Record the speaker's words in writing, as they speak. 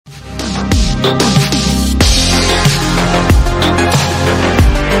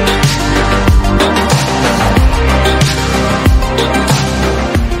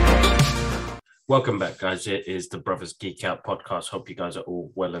Welcome back, guys. It is the Brothers Geek Out podcast. Hope you guys are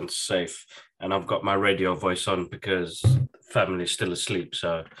all well and safe. And I've got my radio voice on because family is still asleep,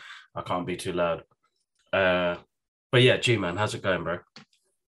 so I can't be too loud. But yeah, G-Man, how's it going, bro?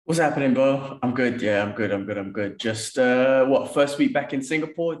 What's happening, bro? I'm good. Yeah, I'm good. Just first week back in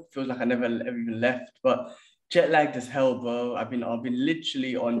Singapore? It feels like I never even left, but jet lagged as hell, bro. I've been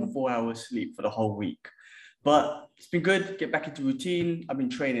literally on 4 hours sleep for the whole week, but it's been good. Get back into routine. I've been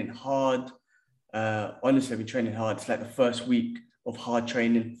training hard. Honestly, I've been training hard. It's like the first week of hard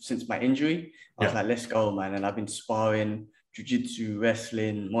training since my injury. I was like, let's go, man. And I've been sparring, jiu-jitsu,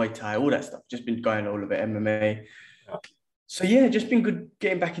 wrestling, Muay Thai, all that stuff. Just been going all of it, MMA. So yeah, just been good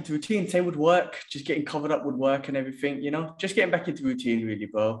getting back into routine. Same with work, just getting covered up with work and everything, just getting back into routine really,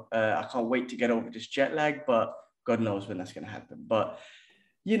 bro. I can't wait to get over this jet lag, but God knows when that's going to happen. But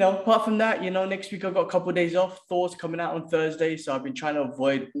apart from that, next week I've got a couple of days off. Thor's coming out on Thursday, so I've been trying to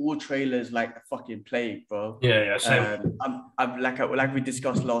avoid all trailers like the fucking plague, bro. Yeah, same. I'm like we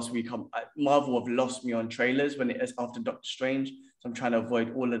discussed last week. Marvel have lost me on trailers when it is after Doctor Strange, so I'm trying to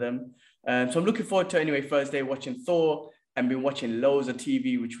avoid all of them. So I'm looking forward to Thursday watching Thor and been watching loads of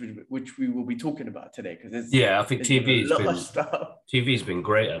TV, which we will be talking about today because I think TV's been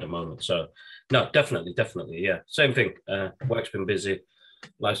great at the moment. So no, definitely, yeah, same thing. Work's been busy.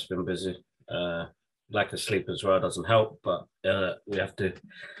 Life's been busy. Lack of sleep as well doesn't help, but we have to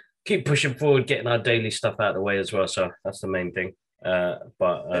keep pushing forward, getting our daily stuff out of the way as well. So that's the main thing. Yeah,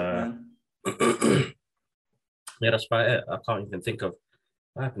 that's about it. I can't even think of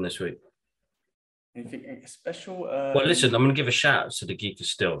what happened this week. Anything special? Well, listen, I'm going to give a shout out to the geeky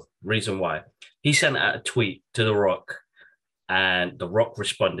still. Reason why. He sent out a tweet to The Rock, and The Rock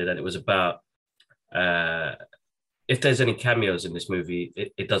responded, and it was about if there's any cameos in this movie,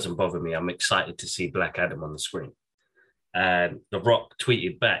 it doesn't bother me. I'm excited to see Black Adam on the screen. And The Rock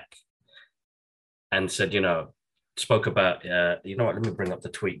tweeted back and said, spoke about, let me bring up the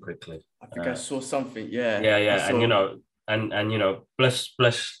tweet quickly. I think I saw something. Yeah. And bless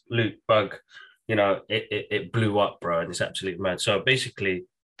Luke Bug, it blew up, bro. And it's absolutely mad. So basically,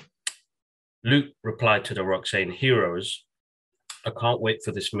 Luke replied to The Rock saying, "Heroes, I can't wait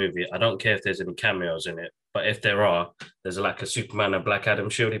for this movie. I don't care if there's any cameos in it. But if there are, there's like a Superman and Black Adam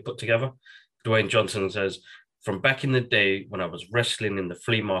shield he put together." Dwayne Johnson says, "From back in the day when I was wrestling in the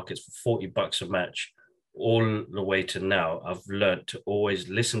flea markets for $40 a match, all the way to now, I've learned to always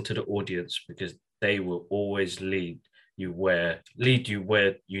listen to the audience because they will always lead you where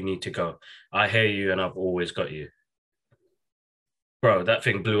you need to go. I hear you and I've always got you." Bro, that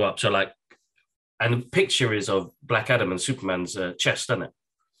thing blew up. So and the picture is of Black Adam and Superman's chest, isn't it?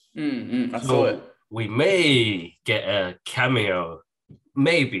 I saw it. We may get a cameo,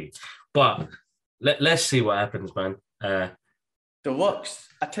 maybe, but let's see what happens, man. The Rock's,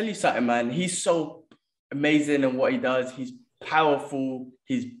 I tell you something, man. He's so amazing in what he does. He's powerful.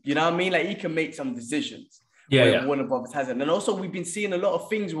 He's, you know what I mean? Like, he can make some decisions. Yeah. Warner Brothers hasn't. And also, we've been seeing a lot of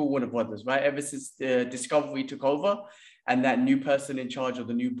things with Warner Brothers, right? Ever since Discovery took over, and that new person in charge, or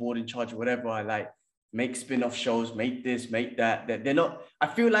the new board in charge, or whatever, I like. Make spin-off shows, make this, make that. They're not. I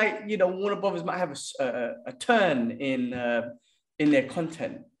feel like Warner Brothers might have a turn in their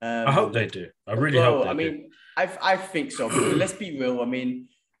content. I hope they do. I really hope they do. I think so. Let's be real. I mean,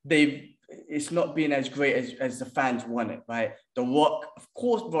 it's not been as great as the fans want it, right? The Rock, of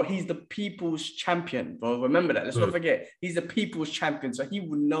course, bro. He's the people's champion, bro. Remember that. Let's not forget. He's the people's champion, so he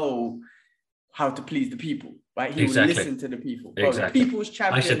will know how to please the people, right? He will listen to the people. Bro, exactly. The people's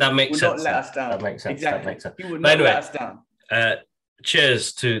champion. I said that makes sense. Not let us down. That makes sense. Exactly. That makes sense. He will not let us down.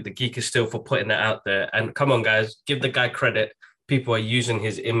 Cheers to the Geeky Still for putting that out there. And come on, guys, give the guy credit. People are using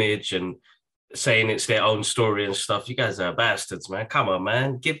his image and saying it's their own story and stuff. You guys are bastards, man. Come on,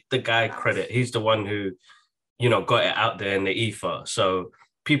 man. Give the guy credit. He's the one who, got it out there in the ether. So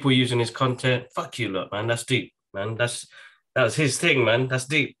people using his content, fuck you, look, man. That's deep, man. That was his thing, man. That's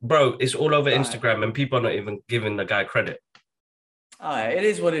deep. Bro, it's all over Instagram and people are not even giving the guy credit. All right, it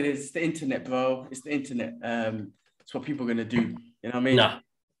is what it is. It's the internet, bro. It's the internet. It's what people are going to do. You know what I mean? Nah,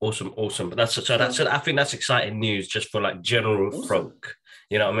 awesome. But I think that's exciting news just for like general folk.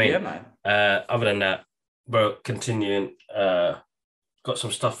 You know what I mean? Yeah, man. Other than that, bro, continuing. Got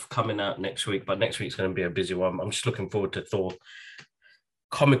some stuff coming out next week, but next week's going to be a busy one. I'm just looking forward to Thor.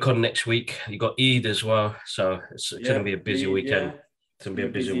 Comic-Con next week. You got Eid as well, so it's going to be a busy weekend. It's going to be a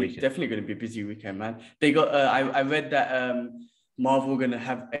busy weekend. Definitely going to be a busy weekend, man. They got. I read that Marvel going to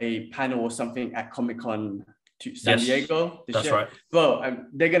have a panel or something at Comic-Con to San Diego this that's year. right. Bro,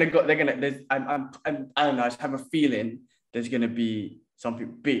 they're gonna go. They're gonna. There's, I don't know. I just have a feeling there's gonna be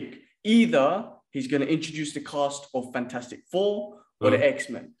something big. Either he's gonna introduce the cast of Fantastic Four or the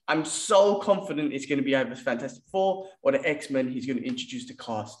X-Men. I'm so confident it's gonna be either Fantastic Four or the X-Men. He's gonna introduce the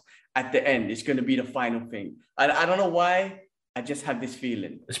cast at the end. It's gonna be the final thing. I don't know why. I just have this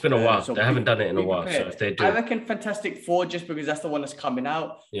feeling. It's been a while. So they haven't done it in a while. Prepared. So if they do, I reckon Fantastic Four, just because that's the one that's coming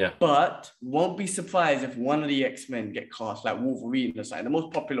out. Yeah. But won't be surprised if one of the X-Men get cast, like Wolverine or something. The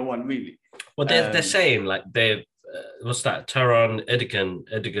most popular one, really. Well, they're saying like they've what's that? Taron Egerton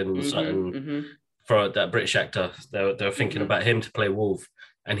something for that British actor. They're thinking about him to play Wolf,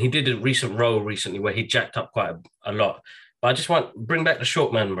 and he did a recent role recently where he jacked up quite a lot. But I just bring back the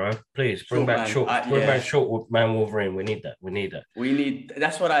short man, bro. Please bring back short man Wolverine. We need that.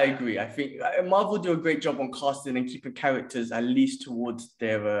 That's what I agree. I think Marvel do a great job on casting and keeping characters at least towards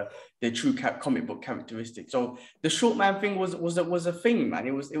their true comic book characteristics. So the short man thing was a thing, man.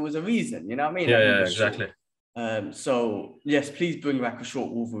 It was a reason. You know what I mean? Yeah, exactly. So yes, please bring back a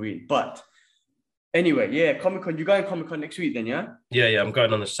short Wolverine. But anyway, yeah, Comic-Con. You going Comic-Con next week then, yeah? Yeah. I'm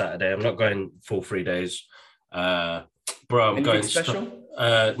going on the Saturday. I'm not going full 3 days. Bro, I'm Anything going special?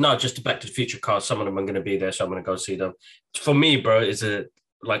 No, just the Back to the Future cast. Some of them are going to be there, so I'm going to go see them. For me, bro, is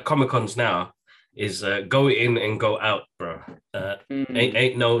like Comic-Cons now is go in and go out, bro.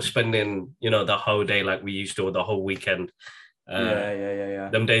 Ain't no spending, the whole day like we used to, or the whole weekend. Yeah.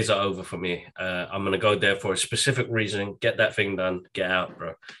 Them days are over for me. I'm going to go there for a specific reason, get that thing done, get out,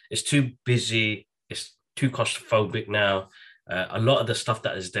 bro. It's too busy. It's too claustrophobic now. A lot of the stuff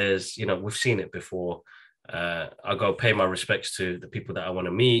that is there's, we've seen it before. I'll go pay my respects to the people that I want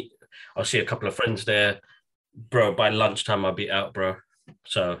to meet. I'll see a couple of friends there, bro. By lunchtime, I'll be out, bro.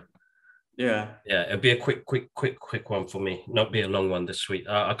 So yeah, it'll be a quick one for me. Not be a long one this week.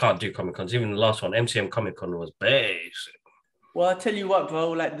 I can't do Comic Cons. Even the last one, MCM Comic Con, was basic. Well, I tell you what,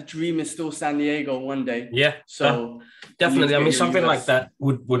 bro. Like the dream is still San Diego one day. Yeah. So definitely. I mean, something like that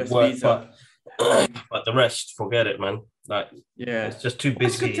would work, but the rest, forget it, man. Like, it's just too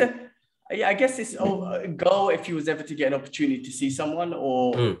busy. Yeah, I guess it's go if you was ever to get an opportunity to see someone,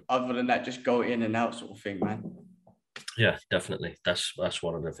 or other than that, just go in and out sort of thing, man. Yeah, definitely. That's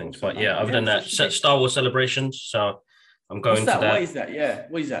one of the things. But yeah, other than that, Star Wars celebrations. So I'm going to that. What is that? Yeah,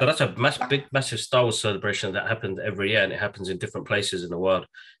 what is that? So that's a massive Star Wars celebration that happens every year, and it happens in different places in the world.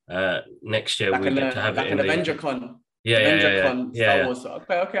 Next year we get to have it in an Avenger Con. Yeah. Star Wars.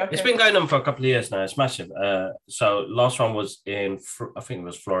 Okay. It's been going on for a couple of years now. It's massive. So last one was in, I think it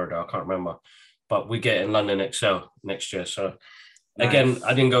was Florida. I can't remember, but we get in London XL next year. So again,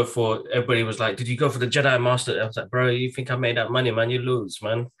 I didn't go for. Everybody was like, "Did you go for the Jedi Master?" I was like, "Bro, you think I made that money, man? You lose,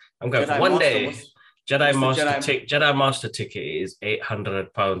 man. I'm going for one day." Jedi Master ticket is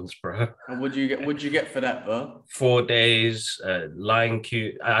 £800, bro. And what'd you get for that, bro? 4 days, line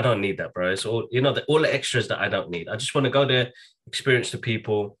queue. I don't need that, bro. It's all all the extras that I don't need. I just want to go there, experience the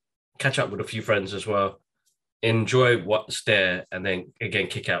people, catch up with a few friends as well, enjoy what's there, and then again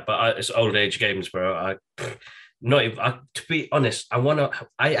kick out. But it's old age games, bro. To be honest,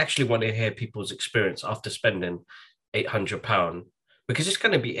 I actually want to hear people's experience after spending £800, because it's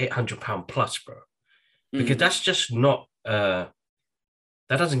going to be £800 plus, bro. Because that's just not that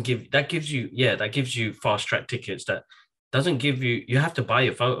gives you fast track tickets. That doesn't give you have to buy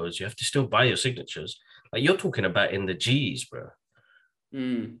your photos, you have to still buy your signatures. Like you're talking about in the G's, bro.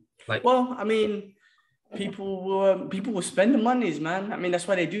 Like, well, I mean, people will spend the monies, man. I mean, that's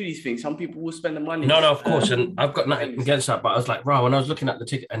why they do these things. Some people will spend the money. No, of course, and I've got nothing against that. But I was like, bro, when I was looking at the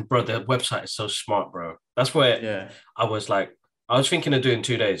ticket, and bro, the website is so smart, bro. That's where I was like. I was thinking of doing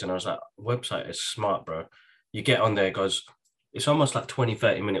 2 days, and I was like, website is smart, bro. You get on there, it goes, it's almost like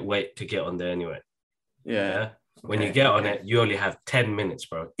 20-30 minute wait to get on there anyway. Yeah. When you get on it, you only have 10 minutes,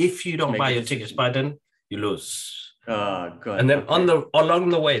 bro. If you don't buy your tickets by then, you lose. Oh, God. And then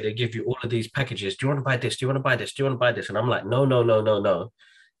along the way, they give you all of these packages. Do you want to buy this? Do you want to buy this? Do you want to buy this? And I'm like, no.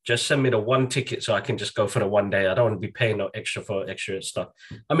 Just send me the one ticket so I can just go for the 1 day. I don't want to be paying no extra for extra stuff.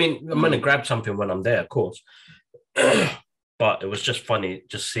 I mean, I'm going to grab something when I'm there, of course. But it was just funny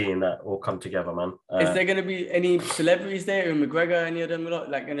just seeing that all come together, man. Is there going to be any celebrities there? Or McGregor, any of them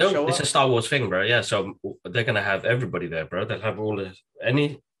like going to show up? It's a Star Wars thing, bro. Yeah, so they're going to have everybody there, bro. They'll have all the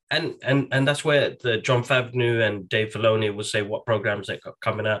and that's where the John Favreau and Dave Filoni will say what programs they're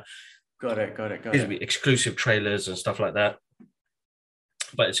coming out. Got it. There'll be exclusive trailers and stuff like that.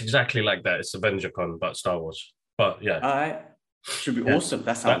 But it's exactly like that. It's Avenger Con, but Star Wars. But yeah. All right. Should be awesome.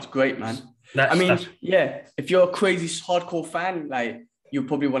 That sounds great, man. If you're a crazy hardcore fan, like you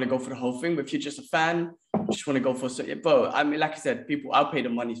probably want to go for the whole thing. But if you're just a fan, you just want to go for certain, bro. I mean, like I said, I'll pay the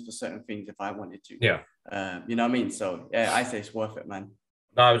money for certain things if I wanted to. Yeah. You know what I mean? So yeah, I say it's worth it, man.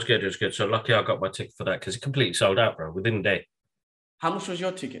 No, it was good. It was good. So lucky I got my ticket for that because it completely sold out, bro, within a day. How much was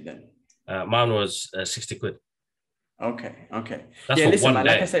your ticket then? Mine was 60 quid. Okay. That's yeah, for listen, one man.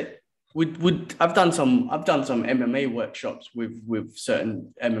 day. Like I said, I've done some MMA workshops with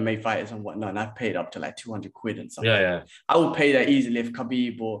certain MMA fighters and whatnot, and I've paid up to like 200 quid and something. Yeah. I would pay that easily if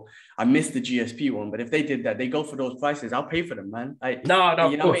Khabib or I missed the GSP one, but if they did that, they go for those prices. I'll pay for them, man. No,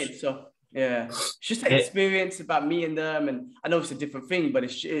 you know what I mean? So yeah, it's just an experience about me and them, and I know it's a different thing, but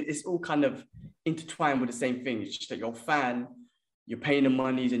it's all kind of intertwined with the same thing. It's just that you're a fan, you're paying the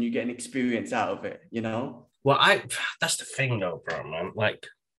monies, and you get an experience out of it. You know? Well, that's the thing though, bro, man. Like,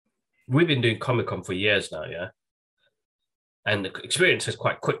 we've been doing Comic-Con for years now, yeah? And the experience is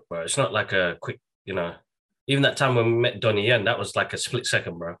quite quick, bro. It's not like a quick, even that time when we met Donnie Yen, that was like a split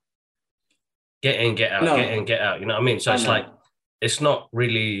second, bro. Get in, get out, get in, get out. You know what I mean? So it's like, it's not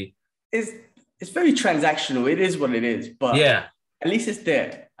really... It's very transactional. It is what it is, but yeah, at least it's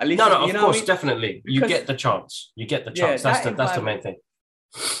there. At least of course, definitely. Because you get the chance. That's the main thing.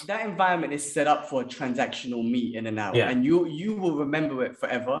 That environment is set up for a transactional meet in and out, and you will remember it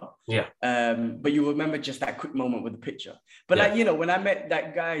forever. Yeah. But you remember just that quick moment with the picture. But when I met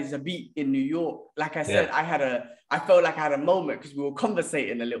that guy Zabit in New York, like I said, I felt like I had a moment because we were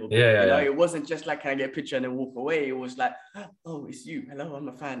conversating a little bit. It wasn't just like, can I get a picture and then walk away? It was like, oh, it's you. Hello, I'm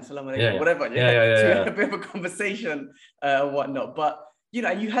a fan. Salam alaikum, whatever. So we had a bit of a conversation and whatnot. But you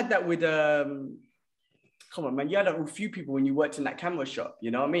had that with come on, man. You had a few people when you worked in that camera shop. You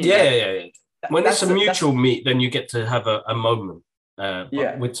know what I mean? Yeah. When it's a mutual meet, then you get to have a moment.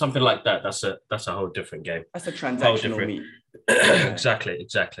 But with something like that, that's a whole different game. That's a transactional meet. Exactly.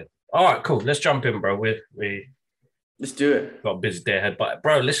 All right, cool. Let's jump in, bro. Let's do it. Got a busy day ahead, but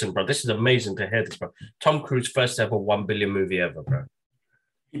bro, listen, bro. This is amazing to hear this, bro. Tom Cruise first ever 1 billion movie ever, bro.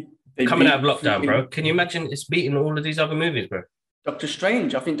 Coming out of lockdown, bro. Can you imagine it's beating all of these other movies, bro? Doctor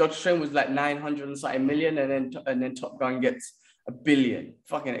Strange. I think Doctor Strange was like 900 and something million, and then Top Gun gets 1 billion.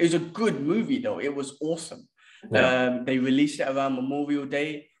 Fucking, it was a good movie though. It was awesome. Yeah. They released it around Memorial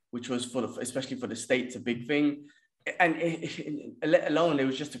Day, which was especially for the States, a big thing. And let alone it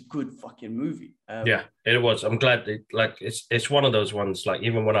was just a good fucking movie. Yeah, it was. I'm glad. It's one of those ones. Like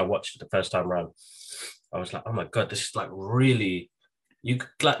even when I watched it the first time around, I was like, oh my god, this is like really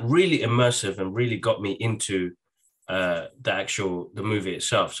immersive and really got me into the movie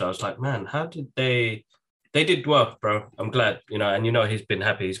itself. So I was like, man, how did they did well, bro. I'm glad, and he's been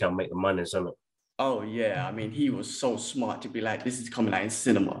happy he's gonna make the money, isn't it? Oh yeah, I mean, he was so smart to be like, this is coming out in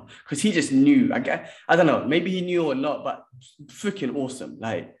cinema, because he just knew. I don't know, maybe he knew or not, but freaking awesome,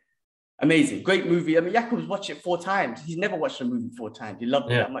 like amazing, great movie. I mean, Jakob's watched it 4 times. He's never watched a movie 4 times. He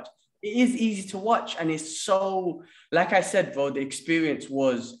loved it that much. It is easy to watch, and it's so, like I said, bro, the experience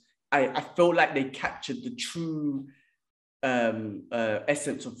was, I felt like they captured the true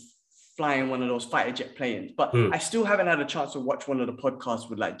essence of flying one of those fighter jet planes. But I still haven't had a chance to watch one of the podcasts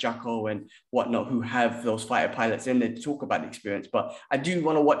with like Jacko and whatnot, who have those fighter pilots in there to talk about the experience. But I do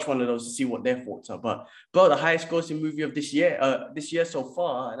want to watch one of those to see what their thoughts are. But bro, the highest grossing movie of this year so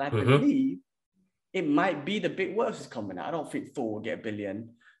far, and I believe it might be The Big Worst is coming out. I don't think Thor will get 1 billion.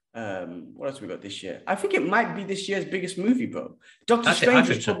 What else we got this year? I think it might be this year's biggest movie, bro. Doctor Strange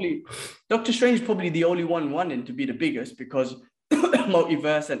is probably the only one wanting to be the biggest, because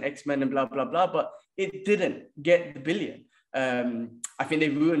multiverse and X-Men and blah blah blah, but it didn't get the 1 billion. I think they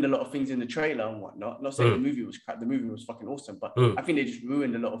ruined a lot of things in the trailer and whatnot. I'm not saying the movie was crap, the movie was fucking awesome, but I think they just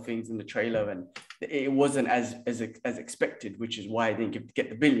ruined a lot of things in the trailer, and it wasn't as expected, which is why I didn't get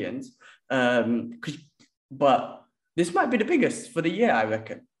the billions. But this might be the biggest for the year, I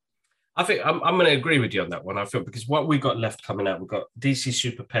reckon. I think I'm going to agree with you on that one. I feel, because what we got left coming out, we've got DC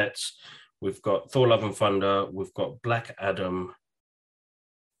Super Pets, we've got Thor: Love and Thunder, we've got Black Adam.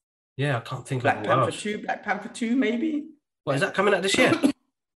 Yeah, I can't think of Black Panther 2, maybe. What, is that coming out this year? I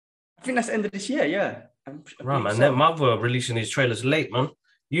think that's the end of this year, yeah. Right, man. So. Marvel are releasing these trailers late, man.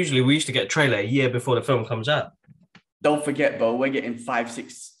 Usually we used to get a trailer a year before the film comes out. Don't forget, bro, we're getting 5,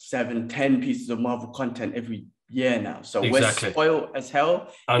 6, 7, 10 pieces of Marvel content every year now. So we're spoiled as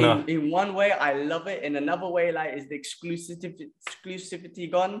hell. I know. In one way, I love it. In another way, like, is the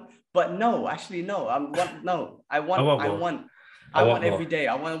exclusivity gone? But no, actually, no. I want every day.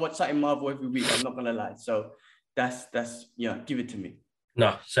 I want to watch something Marvel every week. I'm not gonna lie. So that's give it to me.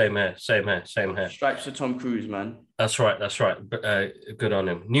 No, same here, same here, same here. Stripes for Tom Cruise, man. That's right, that's right. But good on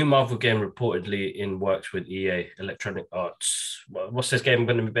him. New Marvel game reportedly in works with EA, Electronic Arts. What's this game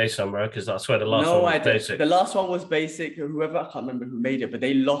going to be based on, bro? Because I swear the last one No was idea. basic. The last one was basic. Whoever, I can't remember who made it, but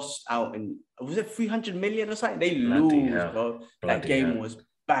they lost out in, was it 300 million or something? They Bloody lose, hell. bro. That Bloody game hell. was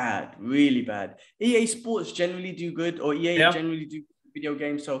bad, really bad. EA Sports generally do good, or EA Yeah. generally do video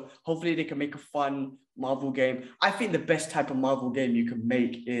games. So hopefully they can make a fun Marvel game. I think the best type of Marvel game you can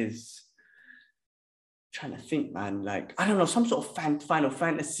make is, trying to think, man, like, I don't know, some sort of Final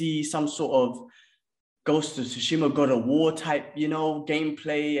Fantasy, some sort of Ghost of Tsushima, God of War type,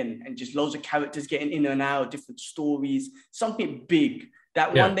 gameplay and just loads of characters getting in and out, different stories, something big.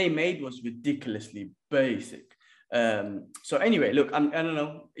 That one they made was ridiculously basic. So anyway, look, I don't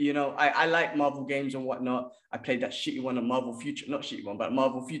know, I like Marvel games and whatnot. I played that shitty one of Marvel Future, not shitty one, but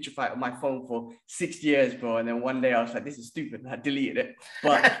Marvel Future Fight on my phone for 6 years, bro. And then one day I was like, this is stupid, and I deleted it.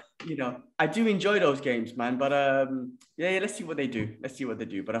 But I do enjoy those games, man. But yeah, let's see what they do.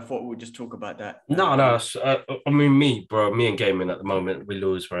 But I thought we'd just talk about that. No. I mean, me and gaming at the moment, we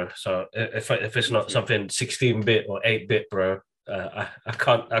lose, bro. So if it's not something 16-bit or 8-bit, bro, I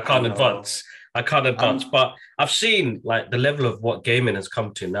can't advance. I can't advance. But I've seen like the level of what gaming has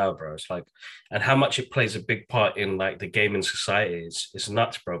come to now, bro. It's like, and how much it plays a big part in like the gaming society is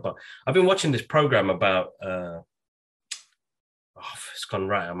nuts, bro. But I've been watching this program about it's gone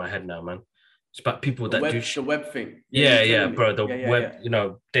right out of my head now, man. It's about people that do the web thing. Yeah, bro. The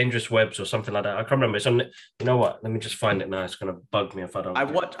web, dangerous webs or something like that. I can't remember. It's on. You know what? Let me just find it now. It's gonna bug me if I don't.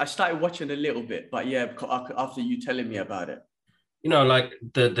 I started watching a little bit, but yeah, after you telling me about it. Like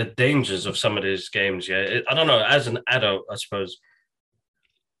the dangers of some of these games. Yeah, I don't know. As an adult, I suppose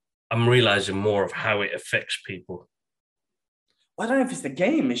I'm realizing more of how it affects people. I don't know if it's the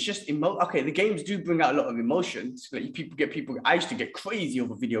game. It's just okay, the games do bring out a lot of emotions. Like people. I used to get crazy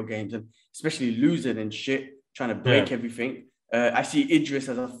over video games, and especially losing and shit, trying to break everything. I see Idris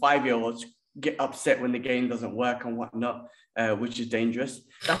as a 5-year-old get upset when the game doesn't work and whatnot, which is dangerous.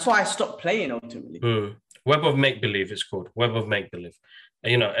 That's why I stopped playing ultimately. Web of Make Believe, it's called Web of Make Believe.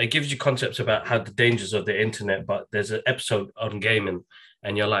 It gives you concepts about how the dangers of the internet, but there's an episode on gaming,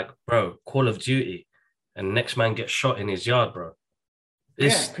 and you're like, bro, Call of Duty, and next man gets shot in his yard, bro.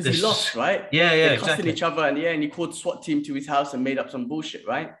 Because he lost, right? Yeah, They're exactly. each other, and he called SWAT team to his house and made up some bullshit,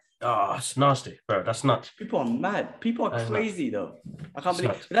 right? Oh, it's nasty, bro. That's nuts. People are mad. People are crazy, though. I can't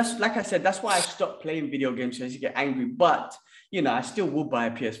believe. That's like I said. That's why I stopped playing video games because you get angry. But I still will buy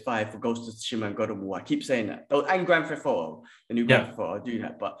a PS5 for Ghost of Tsushima and God of War. I keep saying that. And Grand Theft Auto, the new Grand Theft Auto, I'll do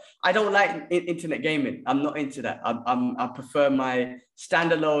that. But I don't like internet gaming. I'm not into that. I prefer my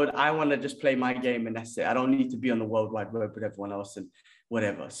standalone. I want to just play my game and that's it. I don't need to be on the World Wide Web with everyone else and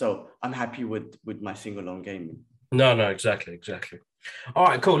whatever. So I'm happy with my single on gaming. No, exactly. All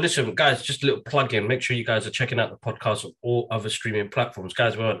right, cool. Listen, guys, just a little plug in. Make sure you guys are checking out the podcast on all other streaming platforms.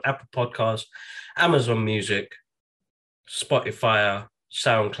 Guys, we're on Apple Podcasts, Amazon Music, Spotify,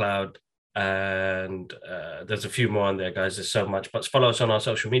 SoundCloud, and there's a few more on there, guys. There's so much. But follow us on our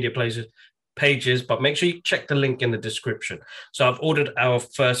social media pages, but make sure you check the link in the description. So I've ordered our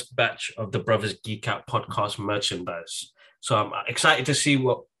first batch of the Brothers Geek Out podcast merchandise. So I'm excited to see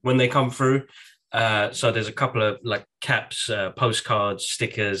when they come through. So there's a couple of like caps, postcards,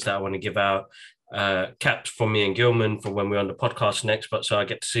 stickers that I want to give out. Caps for me and Gilman for when we're on the podcast next, but so I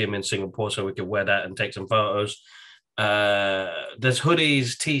get to see him in Singapore so we can wear that and take some photos. There's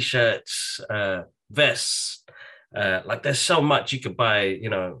hoodies, t-shirts, vests. Like there's so much you could buy,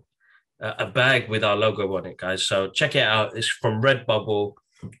 a bag with our logo on it, guys. So check it out. It's from Redbubble.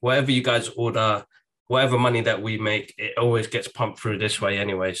 Whatever you guys order, whatever money that we make, it always gets pumped through this way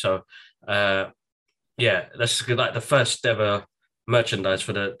anyway. So that's like the first ever merchandise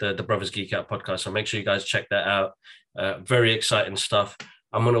for the Brothers Geek Out podcast. So make sure you guys check that out. Very exciting stuff.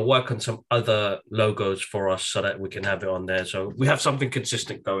 I'm going to work on some other logos for us so that we can have it on there. So we have something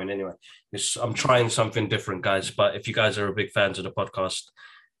consistent going anyway. I'm trying something different, guys. But if you guys are a big fans of the podcast,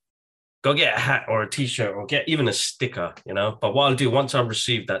 go get a hat or a t-shirt or get even a sticker, But what I'll do once I've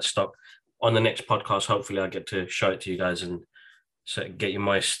received that stock on the next podcast, hopefully I get to show it to you guys and so get you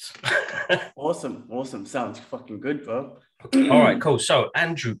moist. Awesome. Sounds fucking good, bro. All right, cool. So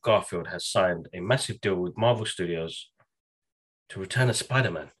Andrew Garfield has signed a massive deal with Marvel Studios to return as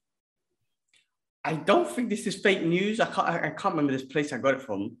Spider-Man. I don't think this is fake news. I can't remember this place I got it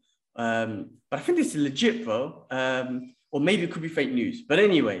from. But I think this is legit, bro. Or maybe it could be fake news. But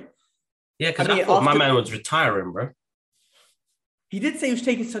anyway. Yeah, because I thought my man was retiring, bro. He did say he was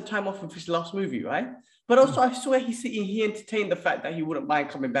taking some time off of his last movie, right? But also I swear he entertained the fact that he wouldn't mind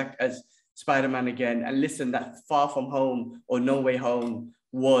coming back as Spider-Man again. And listen, that Far From Home or No Way Home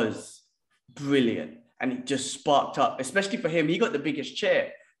was brilliant. And it just sparked up, especially for him. He got the biggest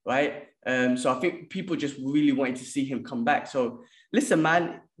chair, right? So I think people just really wanted to see him come back. So listen,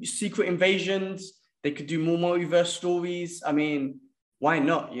 man, Secret Invasions, they could do more multiverse stories. I mean, why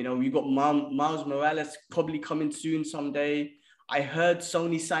not? You know, you got Miles Morales probably coming soon someday. I heard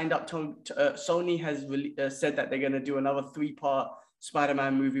Sony signed up to Sony has said that they're going to do another 3-part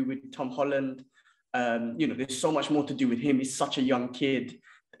Spider-Man movie with Tom Holland. You know, there's so much more to do with him. He's such a young kid.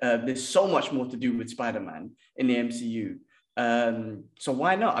 There's so much more to do with Spider-Man in the MCU. So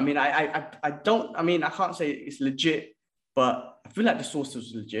why not? I mean, I can't say it's legit, but I feel like the source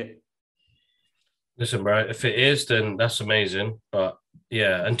was legit. Listen, bro, if it is, then that's amazing. But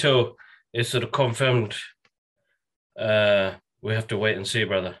yeah, until it's sort of confirmed, we have to wait and see,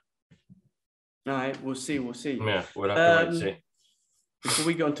 brother. All right, we'll see. Yeah, we'll have to wait and see. Before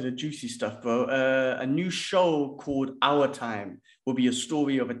we go into the juicy stuff, bro, a new show called Our Time will be a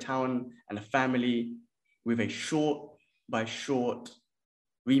story of a town and a family with a short by short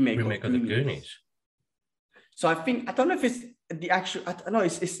remake of the Goonies. So I don't know if it's the actual, I don't know,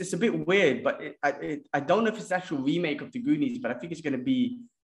 it's a bit weird, but I don't know if it's the actual remake of the Goonies, but I think it's going to be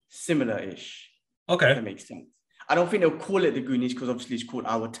similar-ish. Okay. If that makes sense. I don't think they'll call it the Goonies because obviously it's called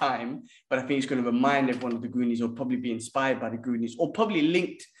Our Time, but I think it's going to remind everyone of the Goonies or probably be inspired by the Goonies or probably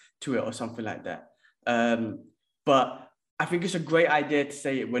linked to it or something like that. But I think it's a great idea to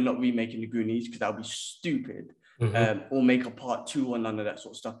say we're not remaking the Goonies because that would be stupid. Or make a part 2 or none of that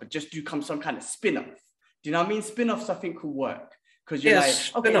sort of stuff, but just do some kind of spin-off. Do you know what I mean? Spin-offs I think could work because you're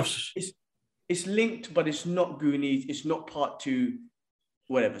spin-offs. Okay, it's linked, but it's not Goonies. It's not part 2,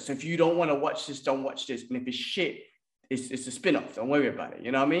 whatever. So if you don't want to watch this, don't watch this. And if it's shit, it's a spin-off. Don't worry about it.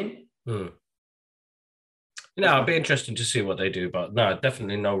 You know what I mean? You know, it'll be interesting to see what they do, but no,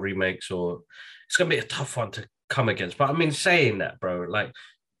 definitely no remakes or it's going to be a tough one to come against. But I mean, saying that, bro, like,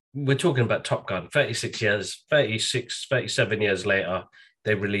 we're talking about Top Gun, 37 years later,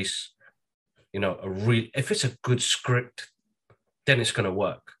 they release, you know, if it's a good script, then it's going to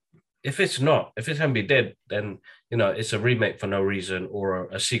work. If it's not, if it's going to be dead, then, you know, it's a remake for no reason or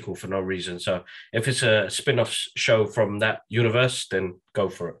a sequel for no reason. So if it's a spin-off show from that universe, then go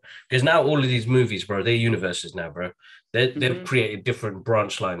for it. Because now all of these movies, bro, they're universes now, bro. They've created different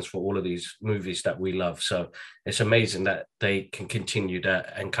branch lines for all of these movies that we love. So it's amazing that they can continue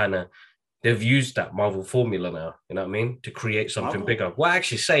that and kind of, they've used that Marvel formula now, you know what I mean? To create something bigger. We're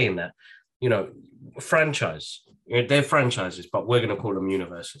actually saying that, you know, franchise, they're franchises, but we're going to call them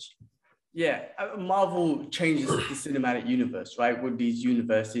universes. Yeah, Marvel changes the cinematic universe, right? With these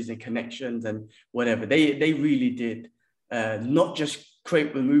universes and connections and whatever. They really did not just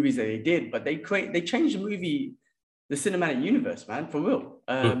create the movies that they did, but they changed the cinematic universe, man, for real.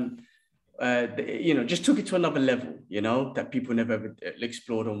 You know, just took it to another level, you know, that people never ever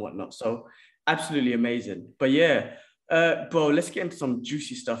explored and whatnot. So absolutely amazing. But yeah, bro, let's get into some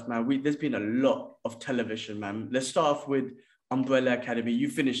juicy stuff, man. There's been a lot of television, man. Let's start off with Umbrella Academy. You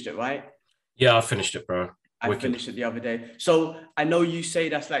finished it, right? Yeah, I finished it, bro. I finished it the other day. So I know you say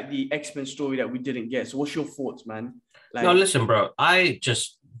that's like the X-Men story that we didn't get. So what's your thoughts, man? Like, no, listen, bro. I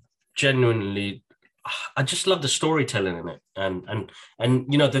just genuinely, I just love the storytelling in it, and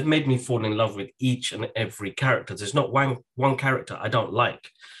you know, they've made me fall in love with each and every character. There's not one character I don't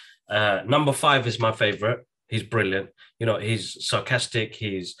like. Number 5 is my favorite. He's brilliant. You know, he's sarcastic.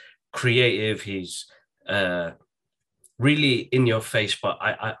 He's creative. He's really in your face. But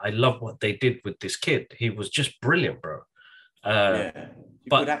I love what they did with this kid. He was just brilliant, bro.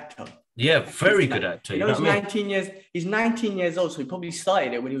 Good actor. Yeah, very good actor. You know, he's 19 years. He's 19 years old, so he probably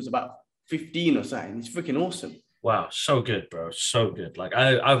started it when he was about 15 or something. He's freaking awesome. Wow, so good, bro. So good. Like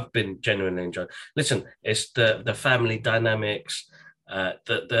I've been genuinely enjoying. Listen, it's the family dynamics,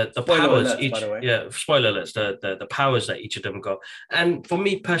 the powers alerts, each. By the way. Yeah, spoiler alerts. The powers that each of them got. And for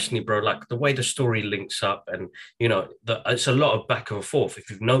me personally, bro, like the way the story links up, and you know, it's a lot of back and forth. If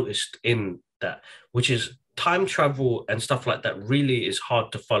you've noticed in that, which is time travel and stuff like that, really is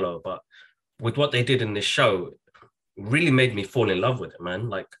hard to follow. But with what they did in this show, it really made me fall in love with it, man.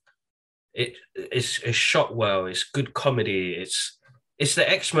 Like. It's shot well. It's good comedy. It's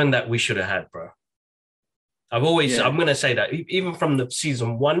the X-Men that we should have had, bro. I'm gonna say that even from the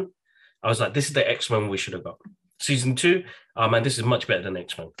season 1, I was like, this is the X-Men we should have got. Season 2, oh man, this is much better than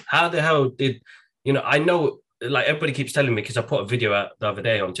X-Men. How the hell did, you know? I know, like everybody keeps telling me because I put a video out the other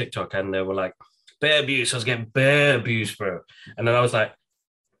day on TikTok and they were like, bear abuse. I was getting bear abuse, bro. And then I was like,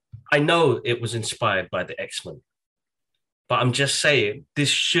 I know it was inspired by the X-Men. But I'm just saying, this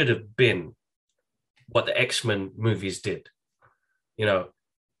should have been what the X-Men movies did. You know,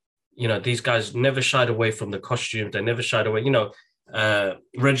 you know, these guys never shied away from the costumes. They never shied away. You know,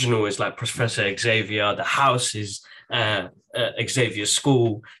 Reginald is like Professor Xavier. The house is Xavier's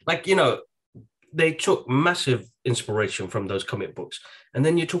school. Like, you know, they took massive inspiration from those comic books. And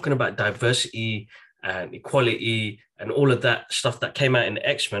then you're talking about diversity and equality and all of that stuff that came out in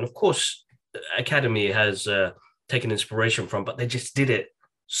X-Men. Of course, Academy has taken inspiration from, but they just did it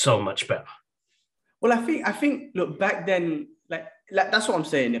so much better. Well, I think, look, back then, like that's what I'm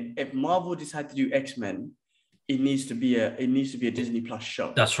saying. If Marvel decided to do X-Men, it needs to be a Disney Plus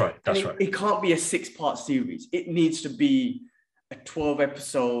show. That's right. That's right. It can't be a 6-part series. It needs to be a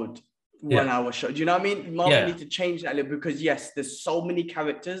 12-episode, 1-hour show. Do you know what I mean? Marvel need to change that a little, because yes, there's so many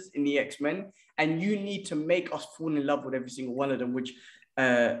characters in the X-Men, and you need to make us fall in love with every single one of them, which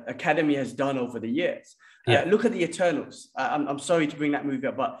Academy has done over the years. Look at the Eternals. I'm sorry to bring that movie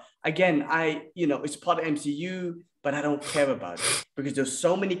up, but again, it's part of MCU, but I don't care about it because there's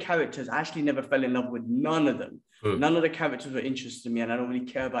so many characters. I actually never fell in love with none of them. None of the characters were interested in me, and I don't really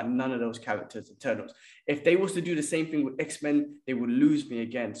care about none of those characters, Eternals. If they was to do the same thing with X-Men, they would lose me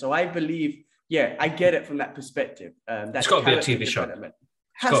again. So I believe, I get it from that perspective. It's got to be a TV show.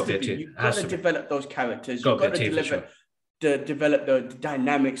 Has to be. You've got to develop those characters. You've got to develop the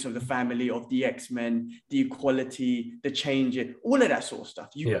dynamics of the family, of the X-Men, the equality, the change, all of that sort of stuff.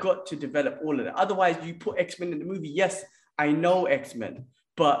 You've got to develop all of that. Otherwise, you put X-Men in the movie. Yes, I know X-Men,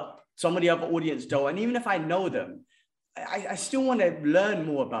 but some of the other audience don't. And even if I know them, I still want to learn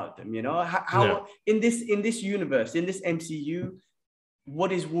more about them. You know, how in this universe, in this MCU,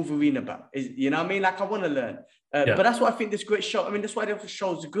 what is Wolverine about? You know what I mean? Like, I want to learn. But that's why I think this great show. I mean, that's why the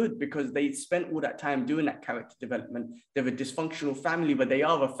shows are good, because they spent all that time doing that character development. They're a dysfunctional family, but they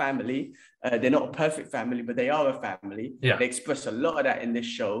are a family. They're not a perfect family, but they are a family. Yeah. They express a lot of that in this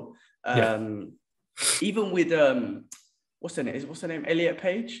show. Even with what's her name? Elliot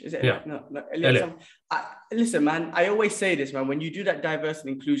Page? Is it? Yeah. No, Elliot. Listen, man. I always say this, man. When you do that diversity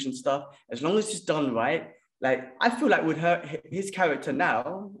and inclusion stuff, as long as it's done right. Like, I feel like with his character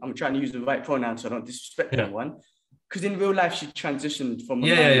now, I'm trying to use the right pronouns so I don't disrespect anyone, because in real life, she transitioned from a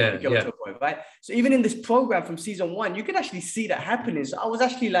man to a boy, right? So even in this program from season 1, you can actually see that happening. So I was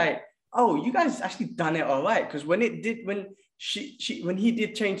actually like, oh, you guys actually done it all right. Because when he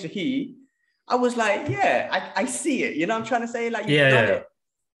did change to he, I was like, I see it. You know what I'm trying to say? Like, you've done it.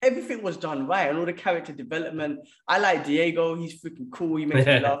 Everything was done right, and all the character development. I like Diego. He's freaking cool. He makes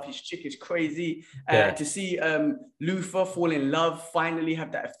me laugh. His chick is crazy. To see Luther fall in love, finally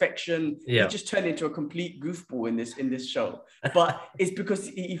have that affection. He just turned into a complete goofball in this show. But it's because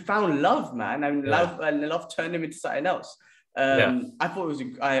he found love, man, and love turned him into something else. I thought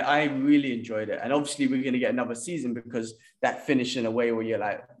I really enjoyed it, and obviously we're gonna get another season because that finished in a way where you're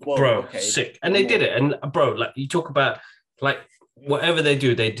like, whoa, bro, okay, sick. And they did it, and bro, like you talk about like. Whatever they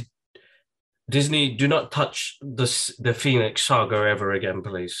do, Disney do not touch the Phoenix saga ever again,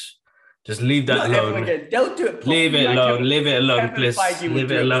 please. Just leave that alone. They'll do it properly. Leave it alone. Leave it alone, please.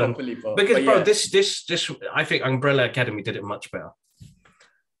 Leave it alone. Because, bro, this, I think Umbrella Academy did it much better.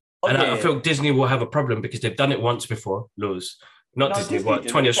 And I feel Disney will have a problem because they've done it once before, lose. Not Disney,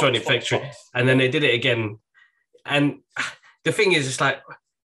 20th Century Factory. And then they did it again. And the thing is, it's like,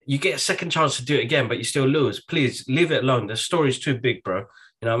 you get a second chance to do it again, but you still lose. Please leave it alone. The story's too big, bro. You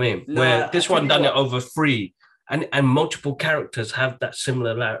know what I mean? Where this one done it over 3, and multiple characters have that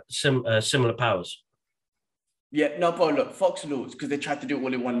similar powers. Yeah, no, bro, look, Fox lose because they tried to do it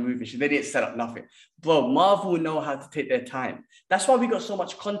all in one movie. They didn't set up nothing. Bro, Marvel know how to take their time. That's why we got so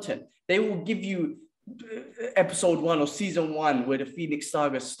much content. They will give you episode 1 or season 1 where the Phoenix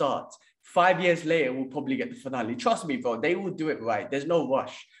Saga starts. 5 years later, we'll probably get the finale. Trust me, bro, they will do it right. There's no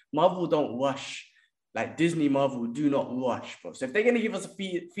rush. Marvel don't rush. Like Disney, Marvel do not rush, bro. So if they're going to give us a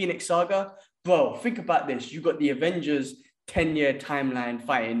Phoenix Saga, bro, think about this. You got the Avengers 10-year timeline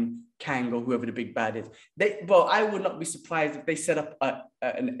fighting Kang or whoever the big bad is. Bro, I would not be surprised if they set up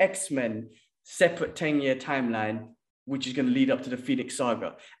an X-Men separate 10-year timeline, which is going to lead up to the Phoenix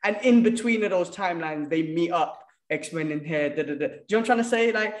Saga. And in between of those timelines, they meet up X-Men in here, Do you know what I'm trying to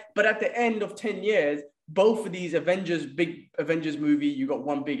say? Like, but at the end of 10 years, both of these big Avengers movie, you got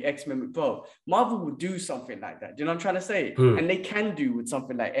one big X-Men with both. Marvel would do something like that. Do you know what I'm trying to say? And they can do with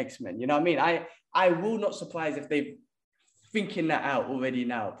something like X-Men. You know what I mean? I will not surprise if they're thinking that out already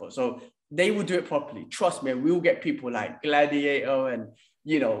now. But so they will do it properly. Trust me, we'll get people like Gladiator and,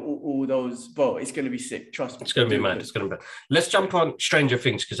 you know, all those. Bro, it's going to be sick. Trust me. It's going to be mad. It's going to be. Let's jump on Stranger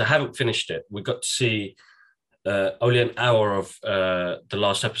Things because I haven't finished it. We got to see only an hour of the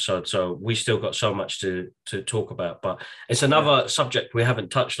last episode, so we still got so much to talk about. But it's another subject we haven't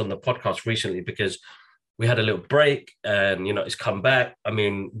touched on the podcast recently because we had a little break, and it's come back. I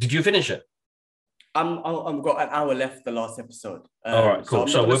mean, did you finish it? I've got an hour left the last episode. All right, So cool.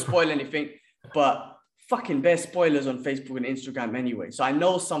 I'm not gonna spoil anything, but fucking bare spoilers on Facebook and Instagram anyway. So I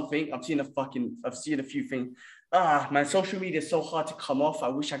know something. I've seen a few things. Man, social media is so hard to come off. I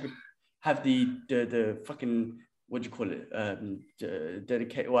wish I could have the fucking, what do you call it?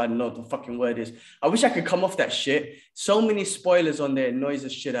 Dedicate. Well, I don't know what the fucking word is. I wish I could come off that shit. So many spoilers on there, annoys the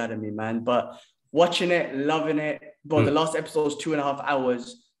shit out of me, man. But watching it, loving it. But the last episode was 2.5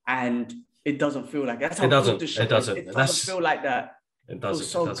 hours, and it doesn't feel like that's how good the show is. It doesn't feel like that. It feels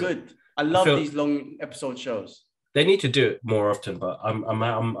so good. I love these long episode shows. They need to do it more often, but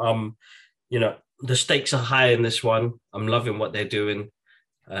I'm the stakes are high in this one. I'm loving what they're doing.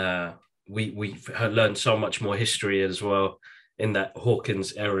 We've learned so much more history as well in that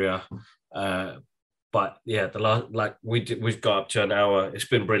Hawkins area. But yeah, we've got up to an hour. It's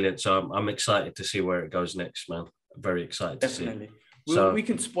been brilliant. So I'm excited to see where it goes next, man. I'm very excited to see. We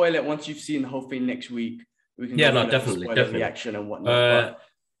can spoil it once you've seen the whole thing next week. We can definitely the action and whatnot.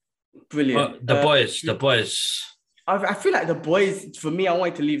 Brilliant. The boys. I feel like the boys, for me, I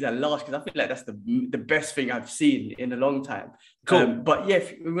wanted to leave that last because I feel like that's the best thing I've seen in a long time. Cool. But yeah,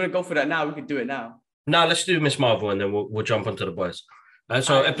 if we're gonna go for that now, we can do it now. Now let's do Miss Marvel, and then we'll jump onto the boys.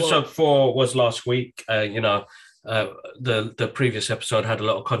 So episode 4 was last week. The previous episode had a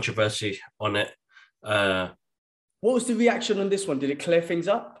lot of controversy on it. What was the reaction on this one? Did it clear things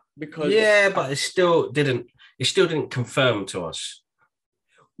up? Because but it still didn't confirm to us.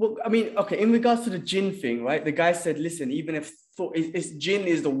 Well, I mean, okay, in regards to the jinn thing, right? The guy said, listen, even if jinn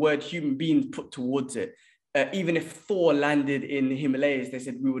is the word human beings put towards it. Even if Thor landed in the Himalayas, they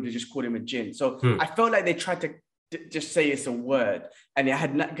said we would have just called him a jinn. So I felt like they tried to just say it's a word, and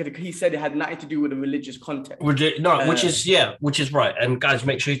he said it had nothing to do with the religious context. Which is right. And guys,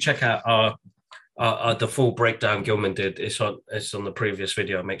 make sure you check out the full breakdown Gilman did. It's on the previous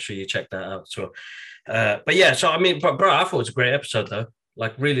video. Make sure you check that out. So, but yeah, so I mean, bro, I thought it was a great episode though.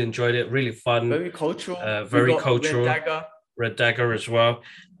 Like, really enjoyed it. Really fun. Very cultural. Very cultural. Red Dagger as well.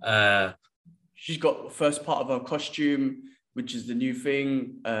 She's got the first part of her costume, which is the new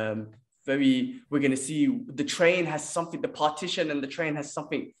thing. We're going to see the train has something, the partition and the train has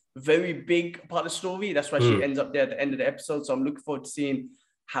something very big part of the story. That's why she ends up there at the end of the episode. So I'm looking forward to seeing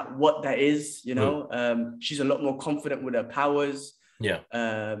what that is, She's a lot more confident with her powers. Yeah.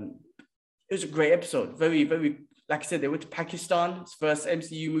 It was a great episode. Very, very, like I said, they went to Pakistan. It's first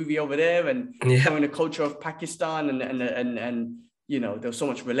MCU movie over there, and showing the culture of Pakistan, and there was so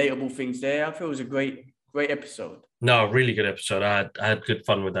much relatable things there. I feel it was a great episode. No, really good episode. I had good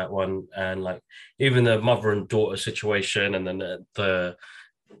fun with that one, and like even the mother and daughter situation, and then the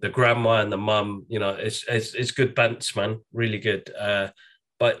grandma and the mum. It's good bants, man. Really good.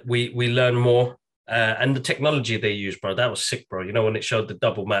 But we learn more, and the technology they use, bro. That was sick, bro. When it showed the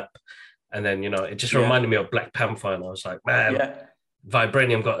double map. And then, it just reminded me of Black Panther. And I was like, man,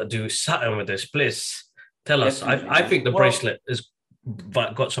 Vibranium got to do something with this. Please tell us. I think the bracelet has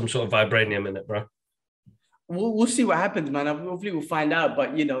got some sort of Vibranium in it, bro. We'll see what happens, man. Hopefully we'll find out.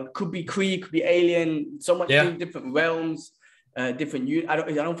 But, could be Kree, could be Alien. So much different realms, different... I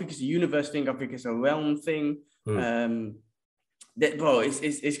don't think it's a universe thing. I think it's a realm thing. Bro, it's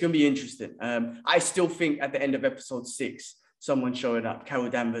going to be interesting. I still think at the end of episode 6, someone showing up,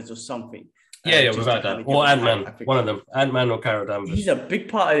 Carol Danvers or something. Without that. Or Ant-Man, one of them. Ant-Man or Carol Danvers. He's a big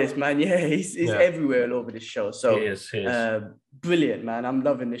part of this, man. Yeah, he's everywhere all over this show. So he is. Brilliant, man. I'm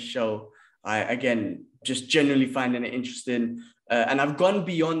loving this show. Again, just genuinely finding it interesting. And I've gone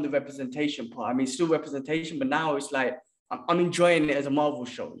beyond the representation part. I mean, still representation, but now it's like, I'm enjoying it as a Marvel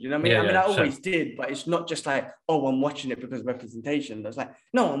show. You know what I mean? I always did, but it's not just like, I'm watching it because of representation. It's like,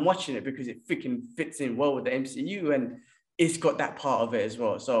 no, I'm watching it because it freaking fits in well with the MCU, and it's got that part of it as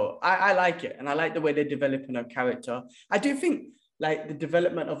well. So I like it. And I like the way they're developing her character. I do think like the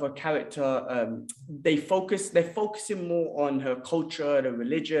development of her character, they're focusing more on her culture, the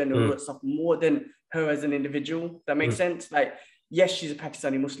religion, and all that stuff, more than her as an individual. That makes sense. Like, yes, she's a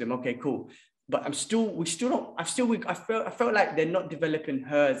Pakistani Muslim. Okay, cool. But I felt like they're not developing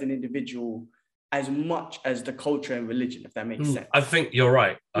her as an individual as much as the culture and religion, if that makes sense. I think you're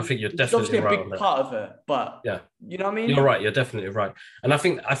right. I think you're definitely right. It's obviously a big part of her, but you know what I mean? You're right. You're definitely right. And I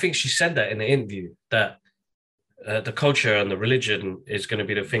think she said that in the interview, that the culture and the religion is going to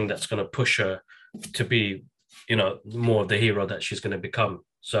be the thing that's going to push her to be, more of the hero that she's going to become.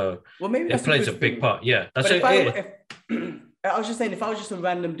 So maybe it plays a big part. Yeah. That's it. I was just saying, if I was just a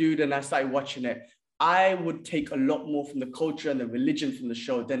random dude and I started watching it, I would take a lot more from the culture and the religion from the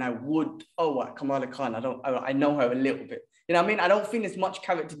show than I would, Kamala Khan. I know her a little bit. You know what I mean? I don't think there's much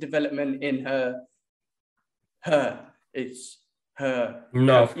character development in her It's her,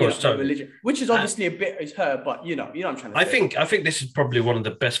 No, of course, her totally. religion, which is obviously a bit is her, but you know what I'm trying to say. I think this is probably one of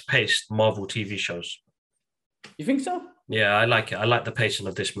the best paced Marvel TV shows. You think so? Yeah, I like it. I like the pacing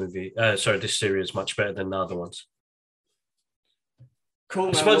of this movie. This series much better than the other ones. Cool,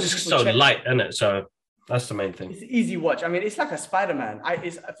 man. I suppose it's so light, isn't it? So that's the main thing. It's an easy watch. I mean, it's like a Spider-Man.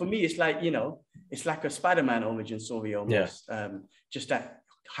 It's for me, it's like, it's like a Spider-Man origin story almost. Yeah. Just that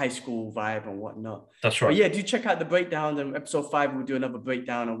high school vibe and whatnot. That's right. But yeah, do check out the breakdown. And episode 5, we'll do another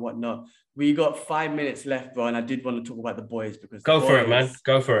breakdown and whatnot. We got 5 minutes left, bro, and I did want to talk about The Boys because Go for it, man.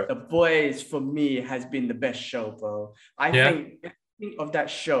 Go for it. The Boys for me has been the best show, bro. I think of that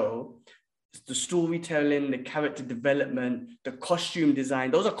show, the storytelling, the character development, the costume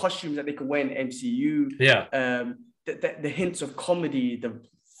design. Those are costumes that they can wear in MCU. Yeah. The hints of comedy, the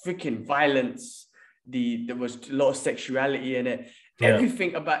freaking violence, there was a lot of sexuality in it. Yeah.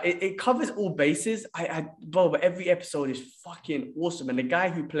 Everything about it, it covers all bases. But every episode is fucking awesome. And the guy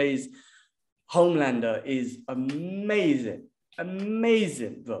who plays Homelander is amazing.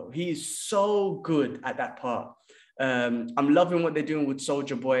 Amazing, bro. He's so good at that part. I'm loving what they're doing with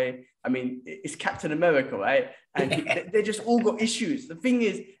Soldier Boy. I mean, it's Captain America, right? And they just all got issues. The thing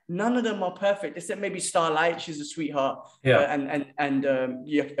is, none of them are perfect, except maybe Starlight. She's a sweetheart. Yeah.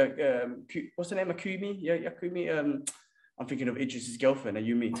 What's her name? Akumi? Yeah, Akumi. I'm thinking of Idris's girlfriend,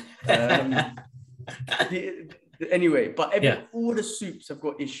 Ayumi. Anyway, but all the soups have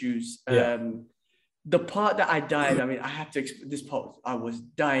got issues. The part that I died, I mean, I have to this part. I was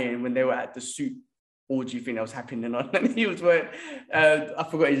dying when they were at the soup orgy thing that was happening on, and he was wearing, I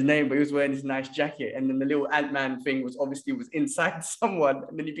forgot his name, but he was wearing this nice jacket, and then the little Ant-Man thing was inside someone,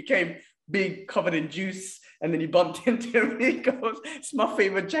 and then he became big, covered in juice, and then he bumped into him, and he goes, "It's my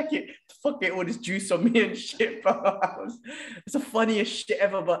favorite jacket. Fuck it, all this juice on me and shit, bro." It's the funniest shit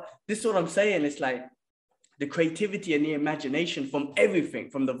ever, but this is what I'm saying. It's like the creativity and the imagination from everything,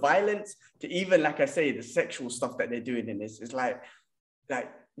 from the violence to even, like I say, the sexual stuff that they're doing in this. It's like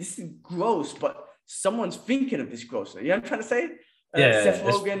this is gross, but someone's thinking of this gross. You know what I'm trying to say? Seth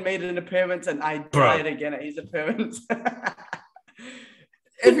Rogen made an appearance, and I died again at his appearance.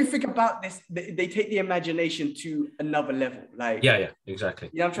 Everything about this, they take the imagination to another level. Like, exactly.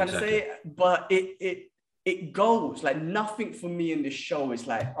 You know what I'm trying to say? But it goes like nothing for me in this show is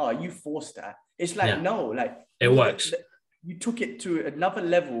like, oh, you forced that. It's like, no, like it works. You took it to another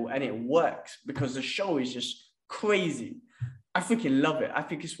level and it works because the show is just crazy. I freaking love it. I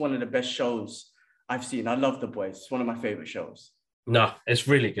think it's one of the best shows I've seen. I love The Boys. It's one of my favorite shows. No, it's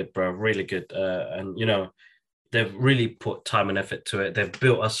really good, bro. Really good. And they've really put time and effort to it. They've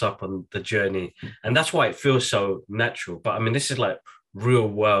built us up on the journey, and that's why it feels so natural. But I mean, this is like real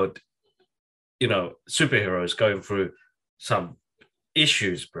world, superheroes going through some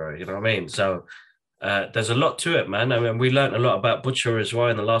issues, bro. You know what I mean? So there's a lot to it, man. I mean, we learned a lot about Butcher as well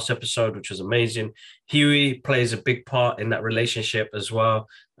in the last episode, which was amazing. Huey plays a big part in that relationship as well.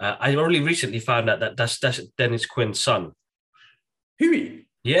 I only recently found out that's Dennis Quinn's son. Huey?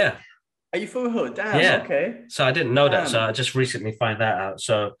 Yeah. Are you for real? Damn, okay. So I didn't know that. So I just recently find that out.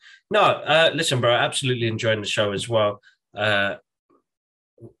 So no, listen, bro, absolutely enjoying the show as well. Have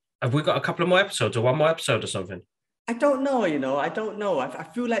we got a couple of more episodes or one more episode or something? I don't know, I don't know. I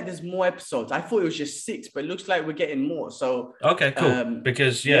feel like there's more episodes. I thought it was just 6, but it looks like we're getting more. So okay, cool.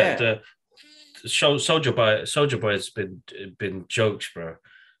 Because the show Soldier Boy has been jokes, bro.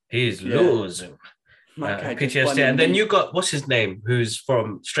 He's losing. PTSD. And then you got, what's his name, who's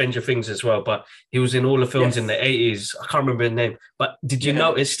from Stranger Things as well, but he was in all the films in the 80s. I can't remember his name. But did you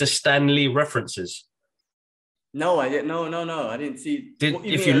notice the Stan Lee references? No, I didn't. No, I didn't see.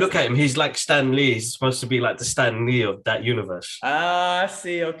 If you look at him, he's like Stan Lee. He's supposed to be like the Stan Lee of that universe. I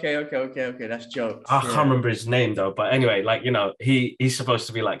see. Okay. That's jokes. I can't remember his name though. But anyway, he's supposed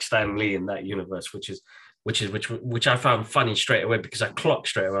to be like Stan Lee in that universe, which I found funny straight away because I clocked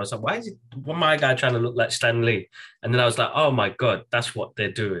straight away. I was like, why is my guy trying to look like Stan Lee? And then I was like, oh my God, that's what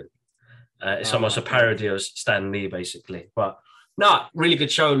they're doing. It's almost a parody of Stan Lee, basically. But no, really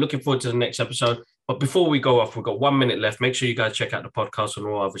good show. Looking forward to the next episode. But before we go off, we've got 1 minute left. Make sure you guys check out the podcast on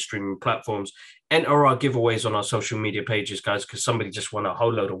all other streaming platforms. Enter our giveaways on our social media pages, guys, because somebody just won a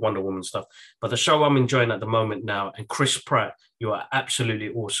whole load of Wonder Woman stuff. But the show I'm enjoying at the moment now, and Chris Pratt, you are absolutely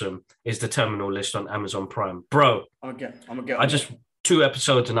awesome, is the Terminal List on Amazon Prime. Bro, I'm gonna get I just 2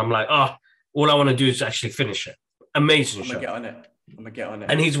 episodes and I'm like, all I want to do is actually finish it. Amazing show. I'm gonna get on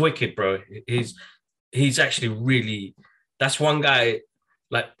it. And he's wicked, bro. He's actually really, that's one guy.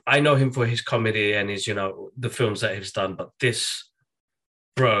 Like, I know him for his comedy and his, the films that he's done, but this,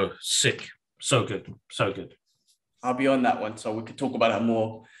 bro, sick. So good. So good. I'll be on that one, so we could talk about that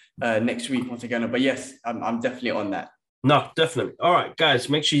more next week once again. But yes, I'm definitely on that. No, definitely. All right, guys,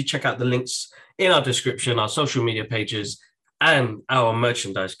 make sure you check out the links in our description, our social media pages, and our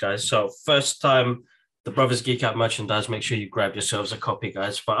merchandise, guys. So first time the Brothers Geek Out merchandise, make sure you grab yourselves a copy,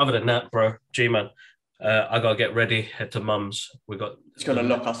 guys. But other than that, bro, G-Man, I got to get ready, head to mum's. It's going to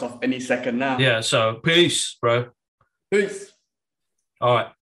lock us off any second now. Yeah, so peace, bro. Peace. All right.